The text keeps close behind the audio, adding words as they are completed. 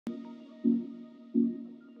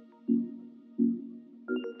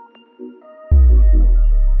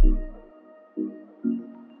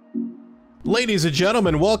Ladies and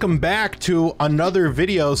gentlemen, welcome back to another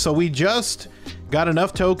video. So we just got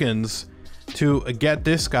enough tokens to get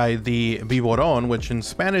this guy, the Viboron, which in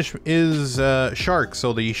Spanish is shark.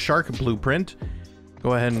 So the shark blueprint.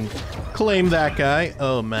 Go ahead and claim that guy.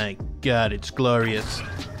 Oh my god, it's glorious.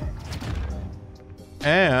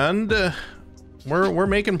 And we're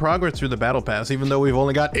making progress through the battle pass, even though we've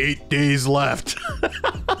only got 8 days left.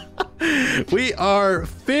 We are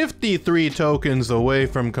 53 tokens away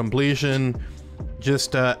from completion.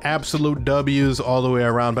 Just absolute W's all the way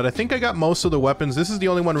around. But I think I got most of the weapons. This is the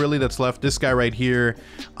only one really that's left. This guy right here.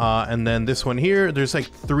 And then this one here. There's like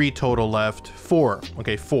 3 total left. 4.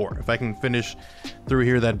 Okay, 4. If I can finish through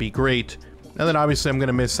here, that'd be great. And then obviously I'm going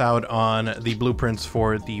to miss out on the blueprints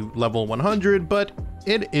for the level 100. But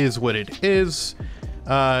it is what it is.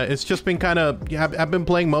 It's just been kind of... Yeah, I've been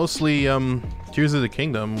playing mostly... Tears of the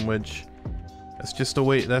Kingdom, which that's just the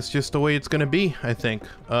way it's gonna be, I think.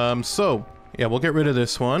 So yeah, we'll get rid of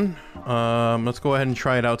this one. Let's go ahead and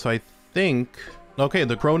try it out. So I think, okay,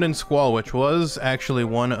 the Cronin Squall, which was actually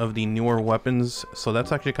one of the newer weapons, so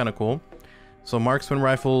that's actually kind of cool. So marksman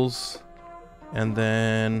rifles, and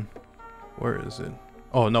then where is it?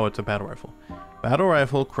 Oh no, it's a battle rifle. Battle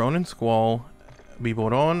rifle, Cronin Squall,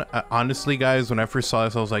 Viboron. Honestly, guys, when I first saw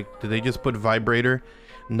this, I was like, did they just put vibrator?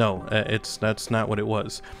 No, that's not what it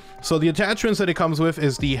was. So the attachments that it comes with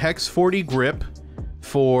is the Hex 40 grip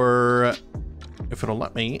for, if it'll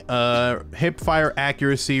let me, hip fire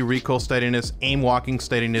accuracy, recoil steadiness, aim walking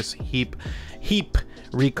steadiness, heap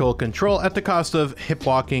recoil control at the cost of hip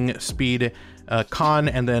walking speed, con,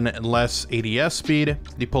 and then less ADS speed.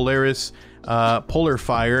 The Polaris polar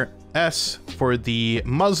fire S for the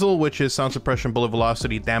muzzle, which is sound suppression, bullet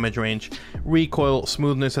velocity, damage range, recoil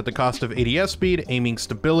smoothness at the cost of ADS speed, aiming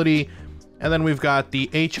stability. And then we've got the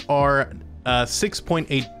HR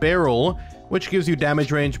 6.8 barrel, which gives you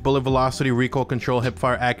damage range, bullet velocity, recoil control, hip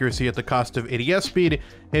fire accuracy at the cost of ADS speed,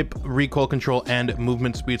 hip recoil control, and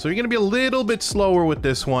movement speed. So you're going to be a little bit slower with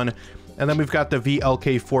this one. And then we've got the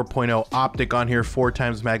VLK 4.0 optic on here, 4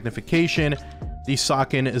 times magnification. The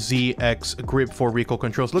Socken ZX grip for recoil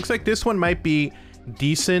controls. Looks like this one might be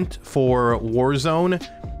decent for Warzone,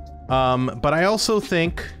 but I also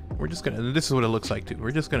think we're just gonna. This is what it looks like too. We're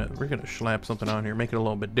gonna slap something on here, make it a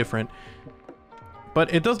little bit different.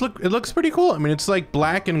 But it does look. It looks pretty cool. I mean, it's like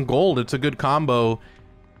black and gold. It's a good combo.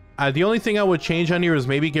 The only thing I would change on here is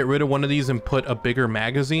maybe get rid of one of these and put a bigger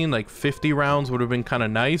magazine. Like 50 rounds would have been kind of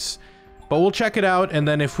nice. But we'll check it out, and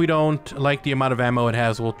then if we don't like the amount of ammo it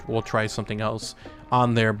has, we'll try something else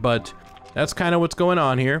on there. But that's kind of what's going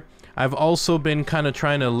on here. I've also been kind of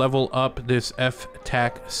trying to level up this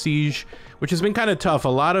F-TAC Siege, which has been kind of tough. A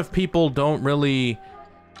lot of people don't really,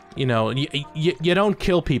 you know, you don't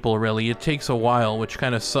kill people really. It takes a while, which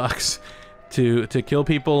kind of sucks to kill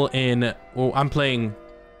people in. Well, I'm playing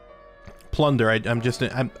Plunder.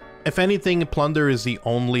 If anything, Plunder is the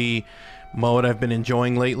only mode I've been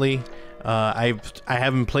enjoying lately. I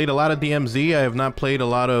haven't played a lot of DMZ. I have not played a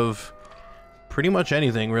lot of pretty much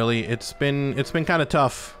anything really. It's been kind of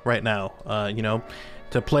tough right now, you know,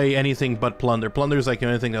 to play anything but Plunder. Plunder is like the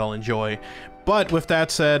only thing that I'll enjoy. But with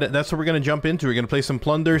that said, that's what we're gonna jump into. We're gonna play some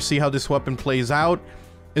Plunder, see how this weapon plays out.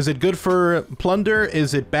 Is it good for Plunder?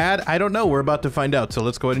 Is it bad? I don't know. We're about to find out. So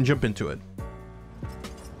let's go ahead and jump into it.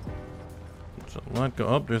 So let go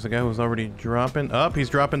up. There's a guy who's already dropping up. He's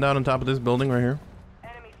dropping down on top of this building right here.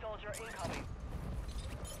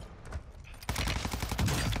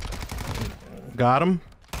 Got him.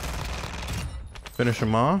 Finish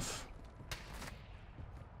him off.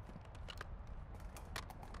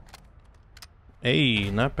 Hey,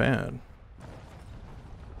 not bad.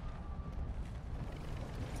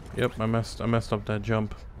 Yep, I messed up that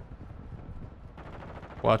jump.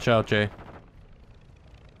 Watch out, Jay.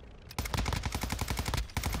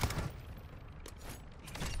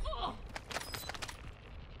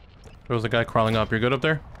 There was a guy crawling up. You're good up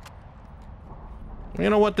there? You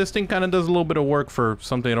know what? This thing kind of does a little bit of work for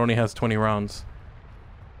something that only has 20 rounds.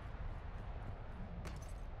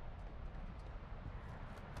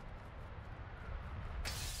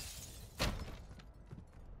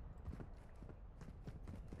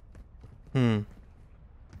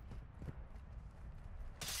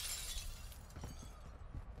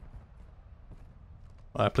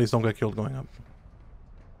 Please don't get killed going up.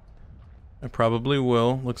 I probably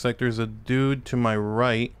will. Looks like there's a dude to my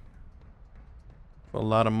right. A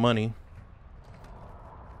lot of money.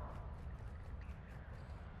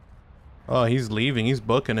 Oh, he's leaving. He's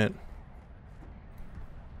booking it.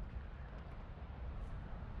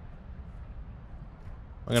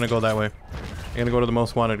 I'm gonna go that way. I'm gonna go to the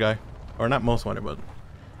most wanted guy. Or not most wanted, but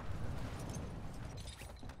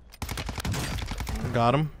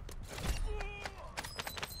Got him.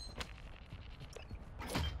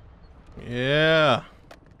 Yeah.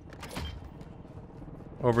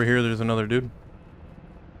 Over here, there's another dude.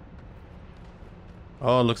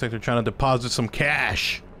 Oh, it looks like they're trying to deposit some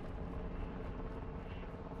cash.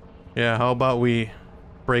 Yeah, how about we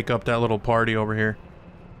break up that little party over here?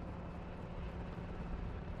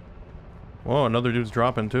 Whoa, another dude's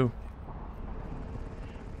dropping too.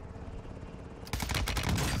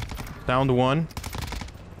 Down to one.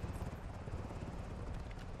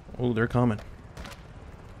 Oh, they're coming.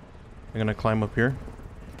 I'm gonna climb up here.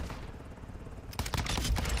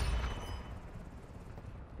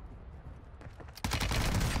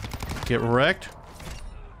 Get wrecked.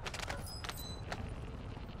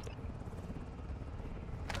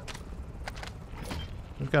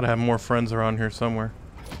 We've got to have more friends around here somewhere.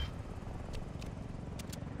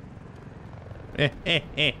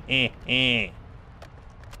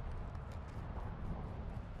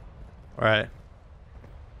 Alright.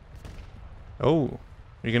 Oh,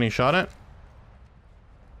 you getting shot at?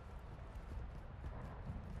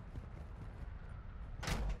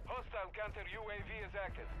 Hostile counter UAV is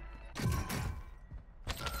active.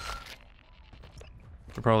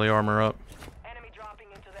 Should probably armor up. Enemy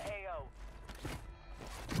dropping into the AO.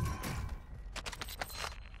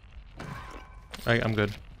 I'm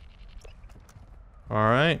good. All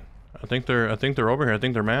right. I think they're over here. I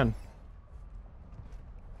think they're mad.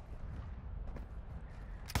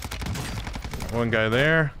 One guy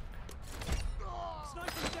there.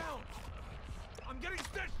 Sniper down. I'm getting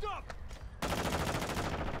stitched up.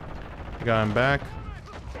 Got him back.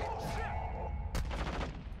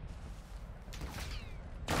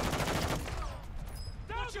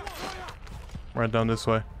 Right down this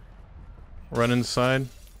way. Run inside.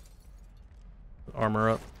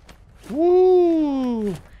 Armor up.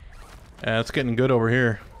 Woo! Yeah, it's getting good over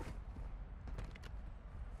here.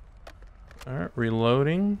 Alright,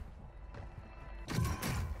 reloading.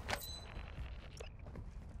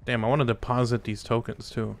 Damn, I want to deposit these tokens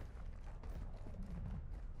too.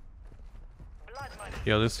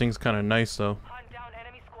 Yo, this thing's kind of nice though. Hunt down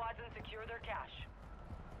enemy squads and secure their cash.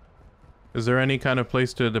 Is there any kind of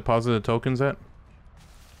place to deposit the tokens at?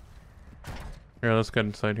 Here, let's get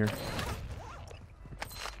inside here.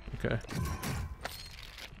 Okay.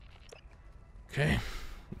 Okay.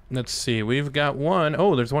 Let's see. We've got one.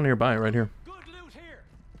 Oh, there's one nearby right here. Good loot here.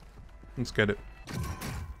 Let's get it.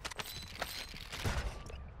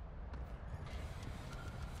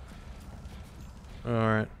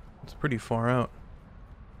 Alright. It's pretty far out.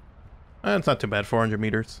 It's not too bad. 400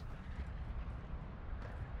 meters.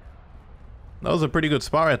 That was a pretty good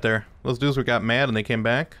spot right there. Those dudes got mad and they came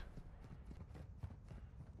back.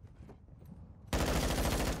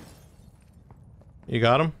 You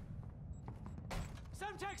got him?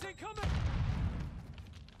 Semtex incoming.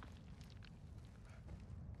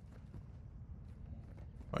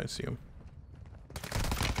 Oh, I see him.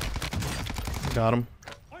 Got him.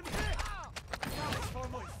 I'm hit. That was for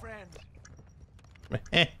my friend.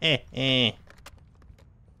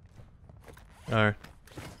 Alright.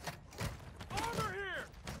 Armor here.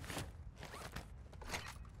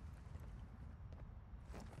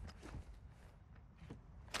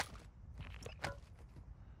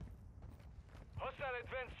 Hostile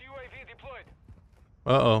advanced UAV deployed.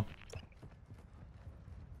 Uh-oh.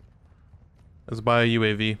 Let's buy a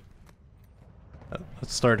UAV.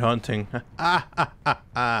 Let's start hunting. Ah, ah, ah,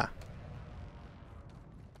 ah.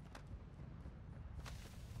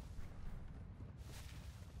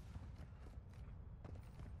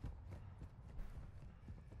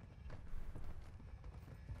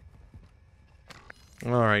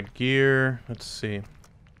 Alright, gear. Let's see.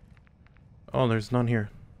 Oh, there's none here.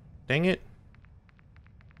 Dang it.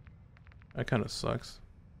 That kind of sucks.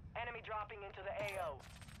 Enemy dropping into the AO.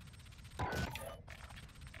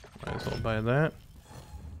 Might as well buy that.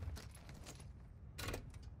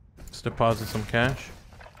 Let's deposit some cash.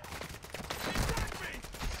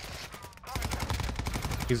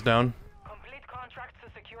 He's down. Complete contracts to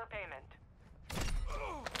secure payment.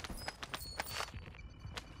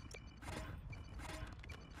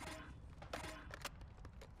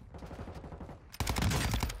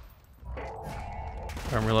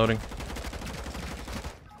 I'm reloading.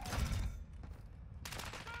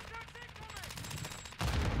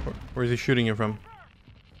 Where's he shooting you from?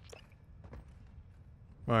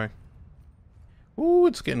 Alright. Ooh,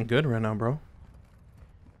 it's getting good right now, bro.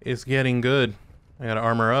 It's getting good. I gotta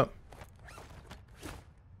armor up.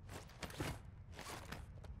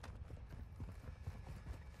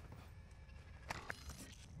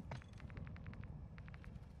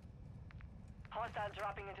 Hostiles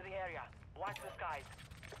dropping into the area. Watch the skies.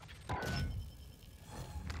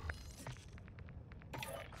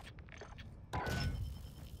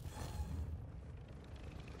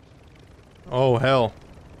 Oh, hell.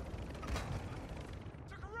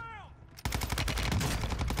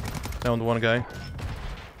 Downed one guy.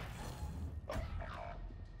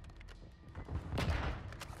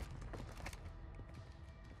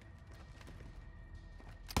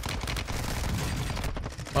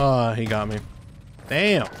 He got me.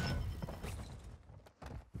 Damn.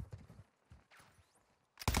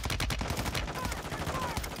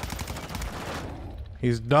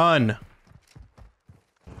 He's done.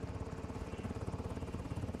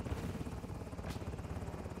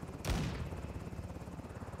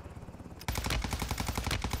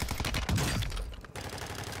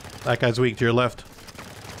 That guy's weak to your left.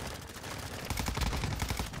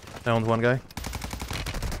 Downed one guy.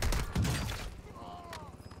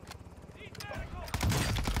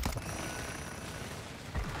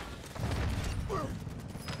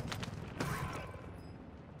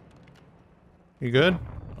 You good?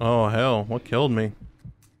 Oh hell, what killed me?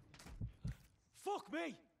 Fuck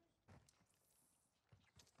me.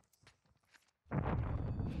 Enemy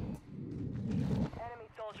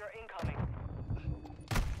soldier incoming.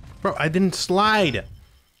 Bro, I didn't slide.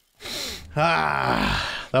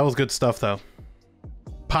 Ah, that was good stuff though.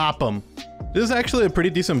 Pop 'em. This is actually a pretty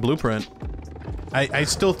decent blueprint. I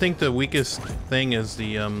still think the weakest thing is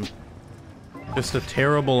the just a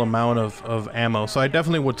terrible amount of ammo, so I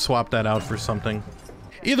definitely would swap that out for something.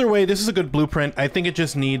 Either way, this is a good blueprint. I think it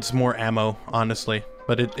just needs more ammo, honestly.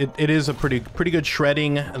 But it is a pretty good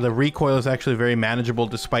shredding. The recoil is actually very manageable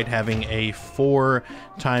despite having a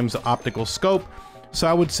 4x optical scope. So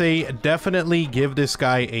I would say definitely give this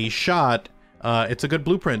guy a shot. It's a good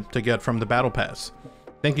blueprint to get from the Battle Pass.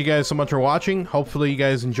 Thank you guys so much for watching. Hopefully you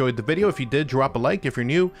guys enjoyed the video. If you did, drop a like. If you're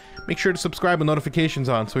new, make sure to subscribe with notifications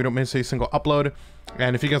on so you don't miss a single upload.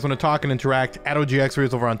 And if you guys want to talk and interact, at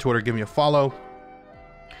OGXRAYZ over on Twitter, give me a follow.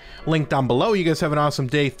 Link down below. You guys have an awesome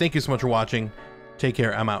day. Thank you so much for watching. Take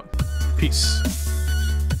care. I'm out. Peace.